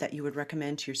COVID that you would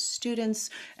recommend to your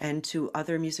students and to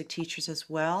other music teachers as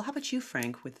well? How about you,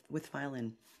 Frank, with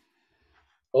violin?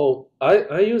 Oh,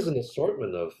 I use an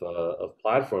assortment of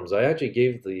platforms. I actually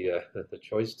gave the the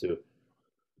choice to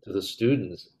the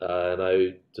students, and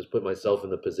I just put myself in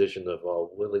the position of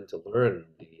willing to learn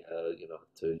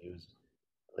to use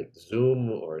like Zoom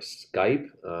or Skype,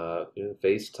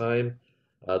 FaceTime.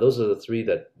 Those are the three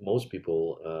that most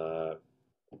people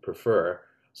prefer.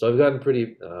 So I've gotten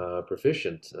pretty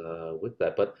proficient with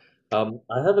that, but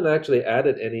I haven't actually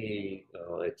added any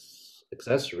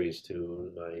accessories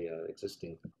to my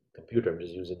existing computer. I'm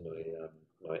just using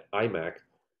my iMac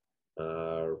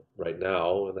right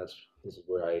now, and this is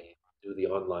where I do the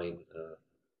online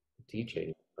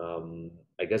teaching.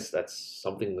 I guess that's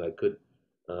something I could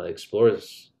explore.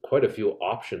 There's quite a few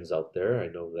options out there. I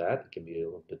know that it can be a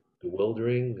little bit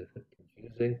bewildering,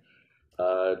 confusing,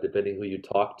 depending who you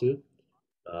talk to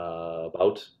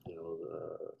about,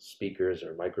 speakers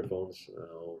or microphones,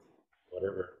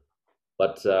 whatever.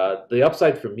 But the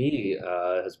upside for me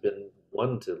has been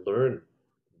one to learn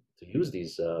to use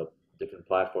these different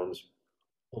platforms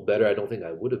better. I don't think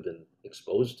I would have been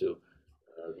exposed to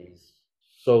these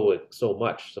so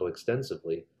much so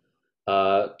extensively.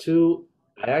 Two,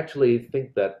 I actually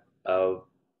think that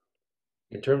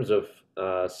in terms of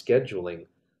scheduling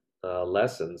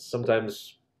lessons,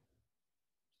 sometimes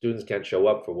students can't show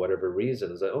up for whatever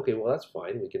reason. It's like, okay, well, that's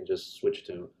fine. We can just switch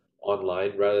to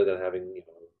online rather than having,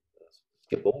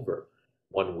 skip over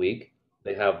 1 week.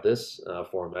 They have this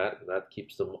format, and that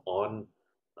keeps them on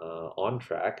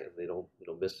track, and they don't,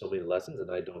 miss so many lessons,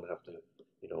 and I don't have to,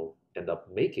 end up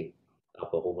making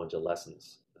up a whole bunch of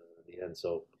lessons in the end.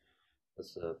 So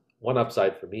that's one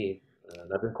upside for me,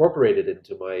 and I've incorporated it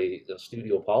into my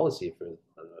studio policy for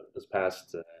this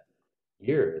past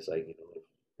year. Is like, if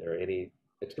there are any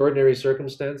extraordinary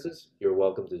circumstances, you're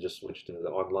welcome to just switch to the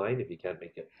online if you can't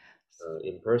make it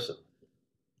in person.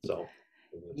 So,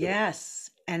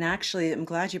 Yes. And actually, I'm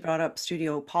glad you brought up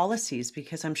studio policies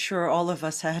because I'm sure all of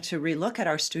us had to relook at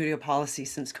our studio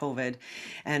policies since COVID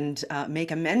and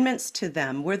make amendments to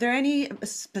them. Were there any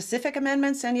specific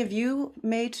amendments any of you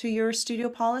made to your studio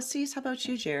policies? How about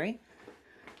you, Jerry?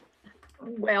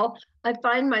 Well, I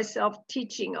find myself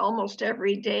teaching almost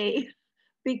every day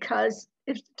because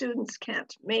if students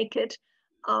can't make it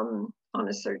on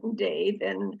a certain day,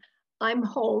 then I'm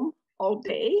home all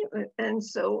day. And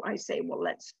so I say, well,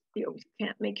 you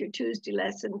can't make your Tuesday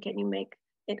lesson. Can you make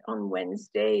it on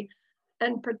Wednesday?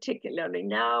 And particularly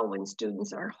now when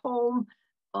students are home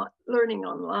learning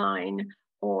online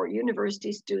or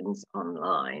university students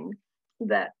online,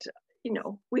 that,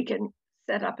 we can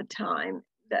set up a time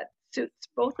that suits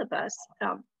both of us.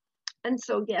 And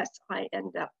so, yes, I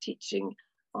end up teaching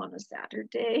on a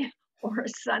Saturday or a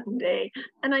Sunday,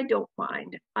 and I don't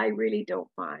mind. I really don't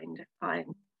mind. I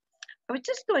was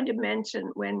just going to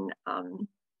mention when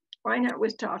Reinhardt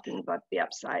was talking about the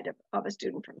upside of a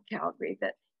student from Calgary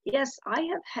that, yes, I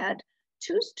have had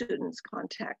two students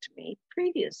contact me,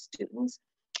 previous students,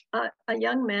 a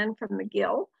young man from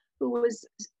McGill who was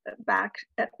back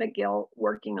at McGill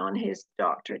working on his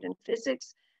doctorate in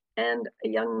physics, and a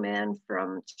young man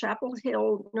from Chapel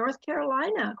Hill, North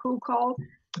Carolina, who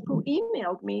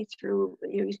emailed me through,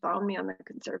 he found me on the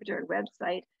conservatory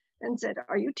website and said,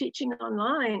 are you teaching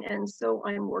online? And so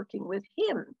I'm working with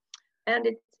him. And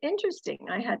it's interesting,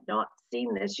 I had not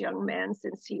seen this young man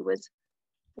since he was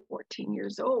 14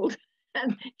 years old.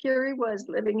 And here he was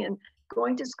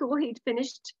going to school. He'd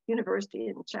finished university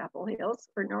in Chapel Hills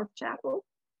or North Chapel.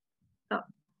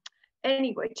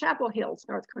 Anyway, Chapel Hills,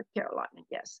 North Carolina,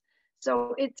 yes.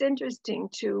 So it's interesting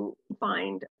to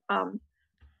find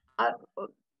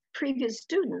previous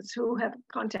students who have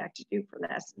contacted you for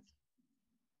lessons.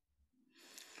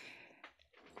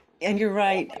 And you're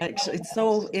right. Actually, it's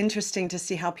so interesting to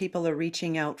see how people are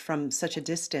reaching out from such a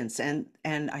distance, and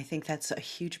I think that's a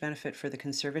huge benefit for the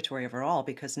conservatory overall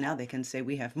because now they can say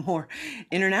we have more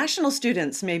international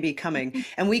students maybe coming,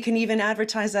 and we can even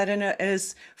advertise that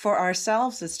as for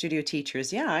ourselves as studio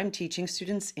teachers. Yeah, I'm teaching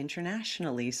students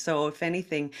internationally. So if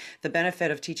anything, the benefit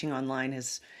of teaching online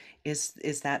is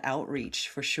that outreach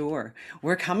for sure.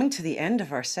 We're coming to the end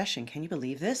of our session. Can you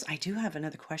believe this? I do have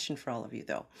another question for all of you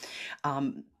though.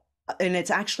 Um, and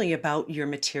it's actually about your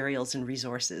materials and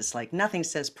resources. Like nothing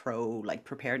says pro like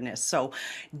preparedness. So,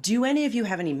 do any of you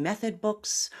have any method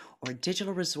books or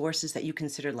digital resources that you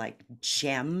consider like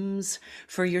gems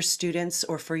for your students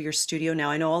or for your studio?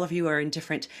 Now, I know all of you are in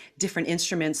different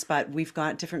instruments, but we've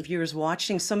got different viewers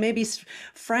watching. So maybe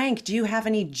Frank, do you have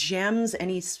any gems,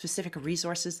 any specific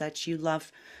resources that you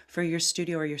love for your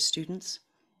studio or your students?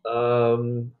 I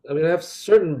mean, I have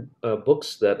certain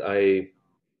books that I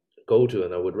go to,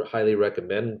 and I would highly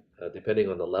recommend, depending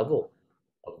on the level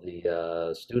of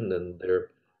the student. And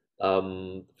they're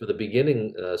for the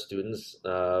beginning students,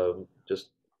 just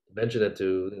mention it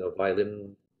to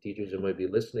violin teachers who might be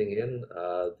listening in.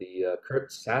 The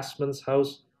Kurt Sassman's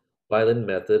House violin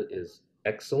method is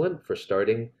excellent for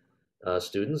starting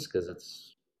students because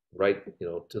it's right,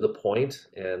 to the point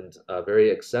and very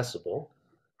accessible.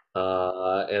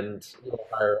 And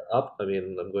higher up, I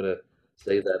mean, I'm going to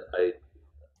say that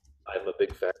I'm a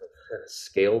big fan of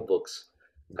scale books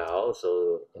now.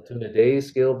 So the Tuna Day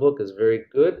scale book is very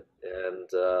good, and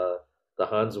the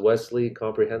Hans Wesley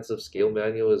Comprehensive Scale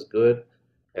Manual is good.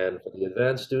 And for the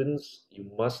advanced students,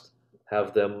 you must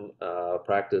have them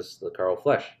practice the Carl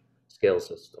Flesch scale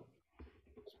system.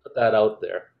 Just put that out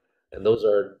there. And those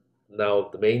are now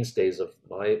the mainstays of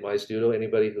my studio.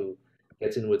 Anybody who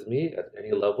gets in with me at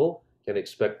any level can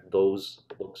expect those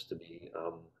books to be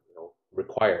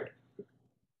required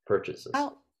purchases.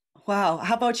 Oh, wow.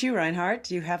 How about you, Reinhardt?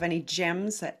 Do you have any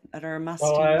gems that are a must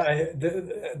Well, use?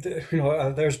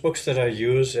 there's books that I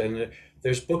use, and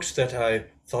there's books that I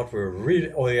thought were really.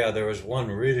 Oh yeah, there was one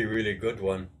really, really good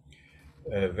one,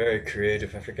 very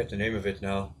creative. I forget the name of it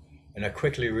now, and I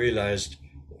quickly realized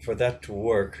for that to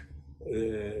work,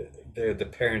 the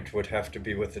parent would have to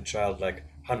be with the child like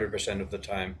 100% of the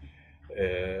time.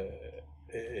 It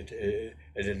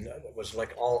was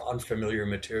like all unfamiliar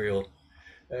material.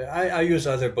 I use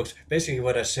other books. Basically,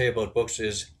 what I say about books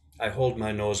is I hold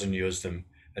my nose and use them.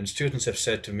 And students have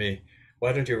said to me,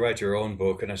 "Why don't you write your own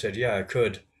book?" And I said, "Yeah, I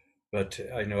could, but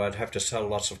I know I'd have to sell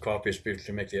lots of copies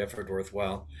to make the effort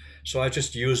worthwhile." So I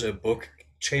just use a book,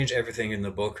 change everything in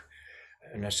the book,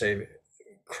 and I say,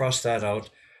 cross that out.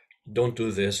 Don't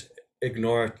do this.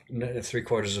 Ignore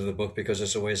three-quarters of the book because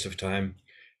it's a waste of time,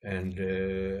 and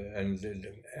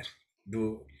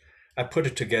do. I put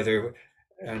it together,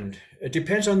 and it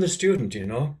depends on the student.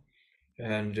 And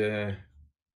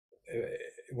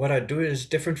what I do is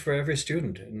different for every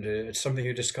student, and it's something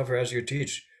you discover as you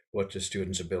teach what the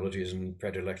student's abilities and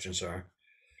predilections are.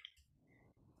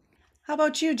 How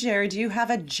about you, Jerry? Do you have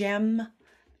a gem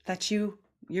that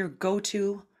your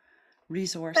go-to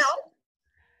resource? Well,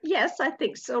 yes, I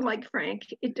think so. Like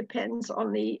Frank, it depends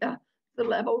on the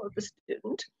level of the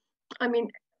student. I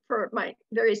mean, for my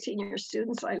very senior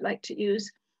students, I like to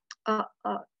use uh,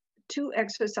 uh, two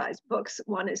exercise books.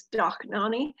 One is Doc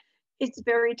Nani. It's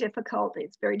very difficult.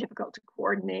 It's very difficult to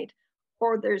coordinate.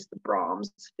 Or there's the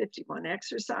Brahms 51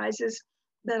 exercises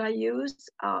that I use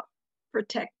for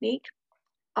technique,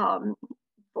 um,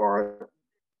 for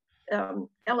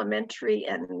elementary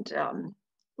and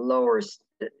lower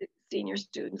senior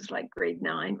students like grade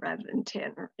 9 rather than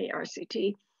 10 or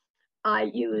ARCT. I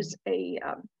use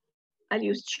I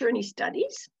use Cherney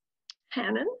Studies.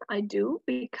 Hannon, I do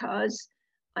because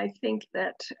I think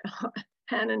that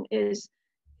Hannon is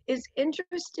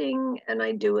interesting, and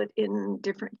I do it in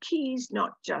different keys,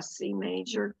 not just C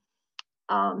major.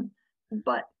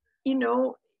 But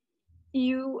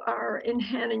you are in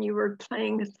Hannon, you were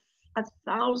playing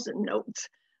 1,000 notes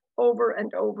over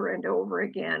and over and over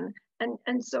again,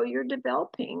 and so you're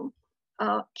developing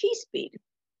key speed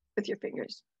with your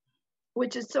fingers,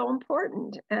 which is so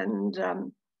important.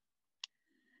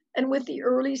 And with the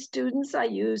early students, I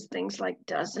use things like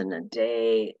dozen a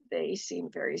day. They seem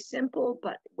very simple,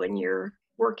 but when you're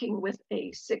working with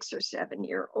a 6 or 7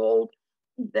 year old,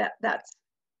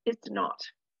 it's not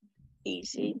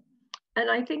easy.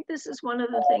 And I think this is one of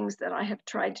the things that I have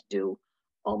tried to do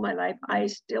all my life. I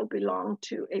still belong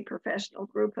to a professional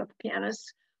group of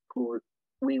pianists who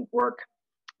we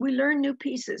learn new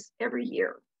pieces every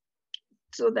year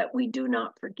so that we do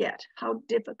not forget how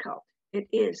difficult it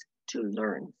is to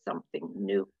learn something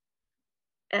new.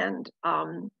 And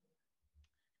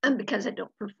And because I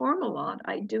don't perform a lot,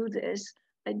 I do this.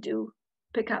 I do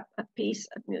pick up a piece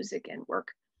of music and work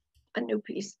a new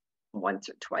piece once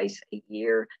or twice a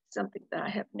year, something that I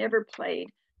have never played.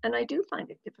 And I do find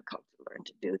it difficult to learn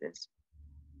to do this.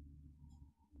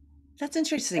 That's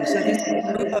interesting. So this is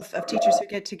a group of teachers who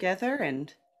get together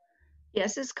and...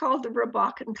 Yes, it's called the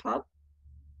Robocan Club.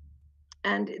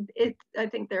 And I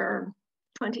think there are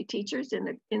 20 teachers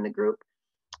in the group.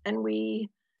 And we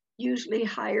usually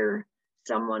hire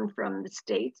someone from the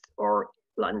States or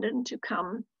London to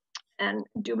come and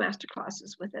do master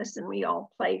classes with us, and we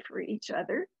all play for each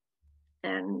other.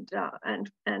 And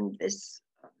this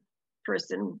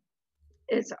person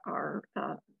is our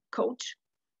coach,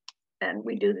 and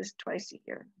we do this twice a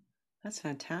year. That's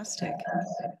fantastic.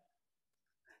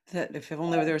 That if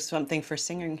only there was something for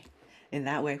singing in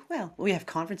that way. Well, we have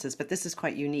conferences, but this is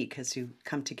quite unique as you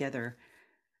come together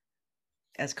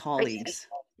as colleagues.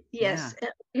 Yes,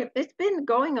 yeah. It's been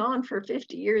going on for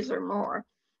 50 years or more,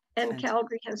 and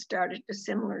Calgary has started a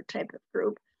similar type of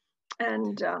group,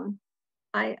 and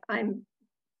I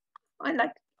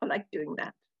like doing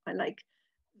that. I like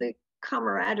the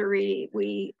camaraderie.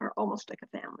 We are almost like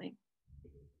a family.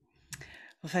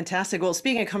 Well, fantastic. Well,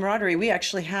 speaking of camaraderie, we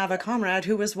actually have a comrade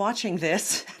who was watching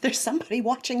this. There's somebody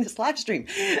watching this live stream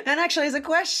and actually has a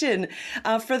question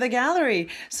for the gallery.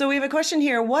 So we have a question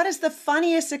here. What is the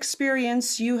funniest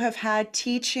experience you have had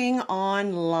teaching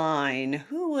online?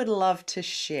 Who would love to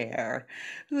share?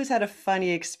 Who has had a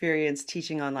funny experience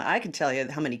teaching online? I can tell you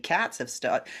how many cats have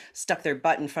stuck their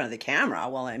butt in front of the camera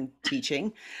while I'm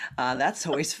teaching. That's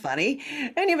always funny.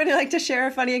 Anybody like to share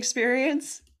a funny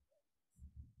experience?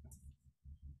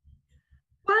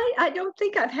 I don't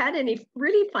think I've had any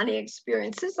really funny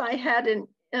experiences. I had an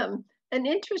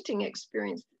interesting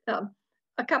experience a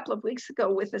couple of weeks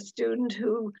ago with a student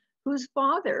whose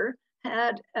father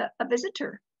had a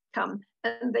visitor come,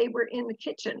 and they were in the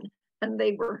kitchen and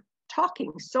they were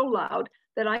talking so loud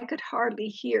that I could hardly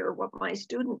hear what my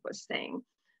student was saying.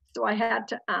 So I had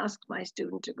to ask my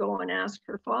student to go and ask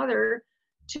her father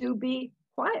to be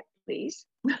quiet, please.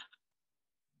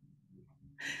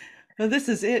 Well, this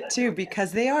is it too,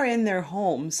 because they are in their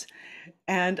homes.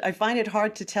 And I find it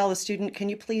hard to tell a student, can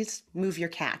you please move your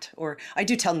cat? Or I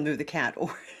do tell them to move the cat.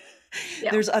 Or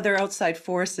there's other outside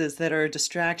forces that are a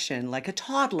distraction, like a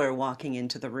toddler walking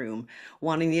into the room,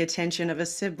 wanting the attention of a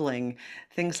sibling,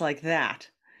 things like that.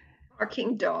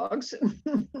 Barking dogs.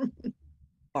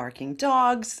 Barking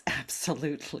dogs,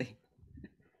 absolutely.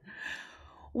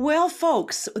 Well,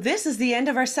 folks, this is the end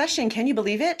of our session. Can you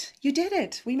believe it? You did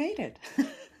it. We made it.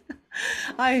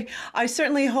 I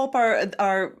certainly hope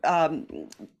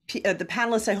the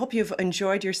panelists, I hope you've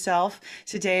enjoyed yourself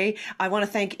today. I want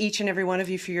to thank each and every one of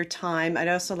you for your time. I'd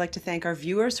also like to thank our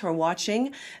viewers who are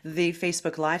watching the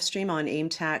Facebook live stream on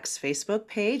AIMTAC's Facebook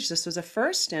page. This was a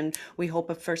first, and we hope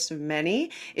a first of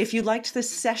many. If you liked this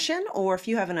session, or if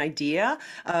you have an idea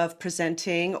of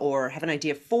presenting or have an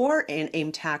idea for an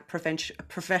AIMTAC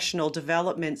professional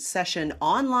development session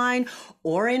online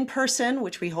or in person,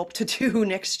 which we hope to do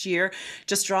next year,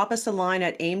 just drop us a line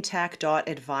at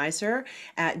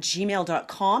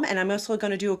aimtac.advisor@gmail.com. And I'm also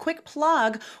going to do a quick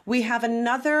plug. We have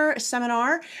another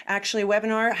seminar, actually a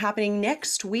webinar, happening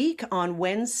next week on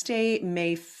Wednesday,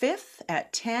 May 5th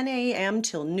at 10 a.m.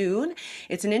 till noon.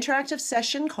 It's an interactive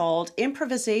session called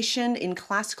Improvisation in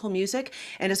Classical Music,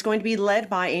 and it's going to be led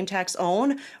by AIMTAC's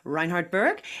own Reinhard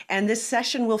Berg. And this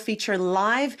session will feature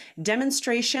live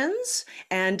demonstrations,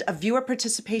 and a viewer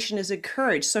participation is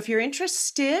encouraged. So if you're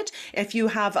interested, if you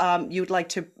have, you'd like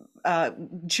to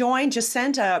join, just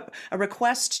send a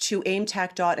request to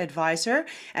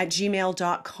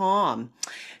aimtac.advisor@gmail.com.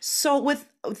 So with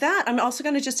that, I'm also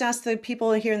going to just ask the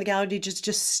people here in the gallery to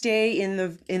just stay in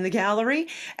the gallery,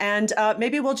 and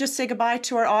maybe we'll just say goodbye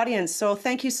to our audience. So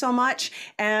thank you so much,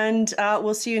 and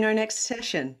we'll see you in our next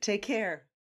session. Take care.